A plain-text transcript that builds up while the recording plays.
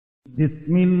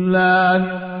بسم الله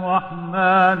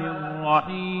الرحمن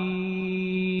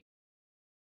الرحيم.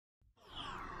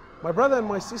 My brother and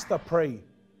my sister, pray.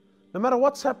 No matter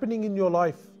what's happening in your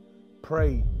life,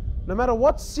 pray. No matter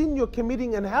what sin you're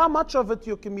committing and how much of it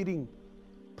you're committing,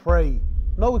 pray.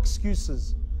 No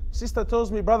excuses. Sister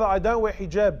tells me, brother, I don't wear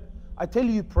hijab. I tell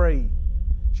you, pray.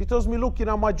 She tells me, look,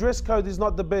 my dress code is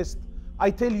not the best.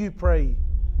 I tell you, pray.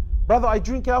 Brother, I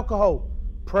drink alcohol.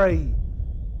 Pray.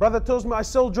 Brother tells me I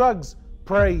sell drugs.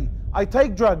 Pray. I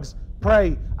take drugs.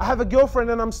 Pray. I have a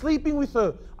girlfriend and I'm sleeping with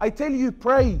her. I tell you,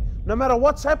 pray. No matter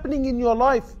what's happening in your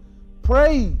life,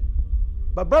 pray.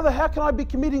 But brother, how can I be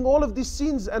committing all of these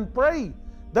sins and pray?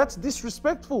 That's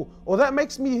disrespectful, or that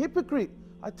makes me a hypocrite.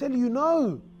 I tell you,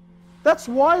 no. That's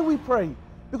why we pray.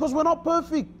 Because we're not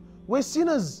perfect. We're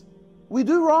sinners. We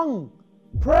do wrong.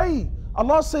 Pray.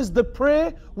 Allah says the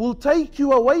prayer will take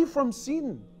you away from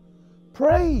sin.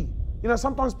 Pray.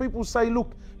 Sometimes people say,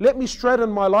 look, let me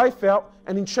straighten my life out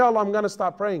and inshallah I'm going to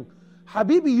start praying.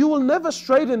 Habibi, you will never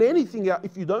straighten anything out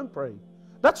if you don't pray.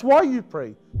 That's why you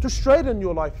pray, to straighten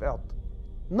your life out.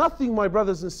 Nothing, my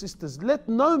brothers and sisters, let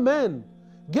no man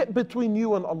get between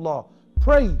you and Allah.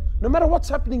 Pray. No matter what's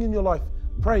happening in your life,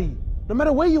 pray. No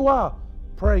matter where you are,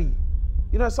 pray.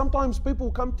 Sometimes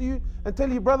people come to you and tell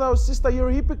you, brother or sister, you're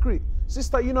a hypocrite.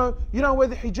 Sister, you don't wear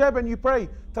the hijab and you pray.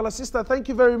 Tell a sister, thank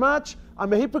you very much.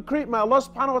 I'm a hypocrite. May Allah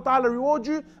subhanahu wa ta'ala reward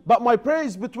you. But my prayer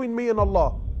is between me and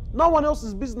Allah. No one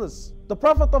else's business. The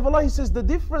Prophet of Allah, he says the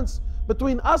difference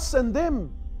between us and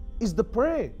them is the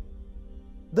prayer.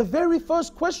 The very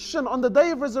first question on the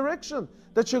day of resurrection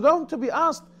that you're going to be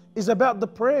asked is about the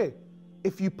prayer.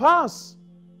 If you pass,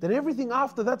 then everything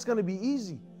after that's going to be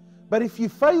easy. But if you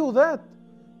fail that,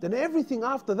 then everything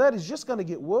after that is just going to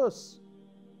get worse.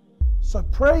 So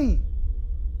pray.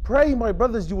 Pray, my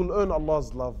brothers, you will earn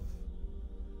Allah's love.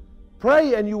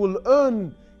 Pray and you will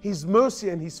earn His mercy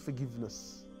and His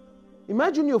forgiveness.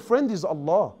 Imagine your friend is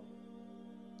Allah.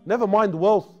 Never mind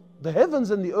wealth. The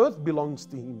heavens and the earth belongs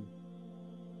to Him.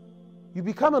 You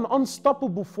become an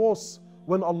unstoppable force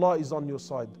when Allah is on your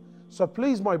side. So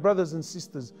please, my brothers and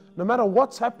sisters, no matter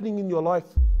what's happening in your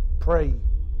life, pray.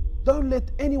 Don't let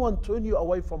anyone turn you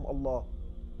away from Allah.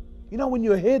 When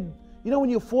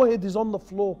your forehead is on the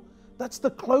floor, that's the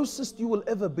closest you will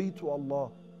ever be to Allah.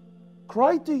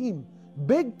 Cry to Him,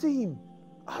 beg to Him,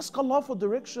 ask Allah for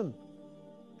direction,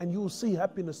 and you will see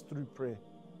happiness through prayer.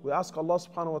 We ask Allah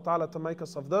subhanahu wa ta'ala to make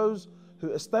us of those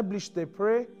who establish their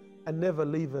prayer and never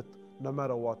leave it no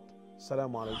matter what.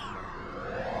 Assalamu alaikum.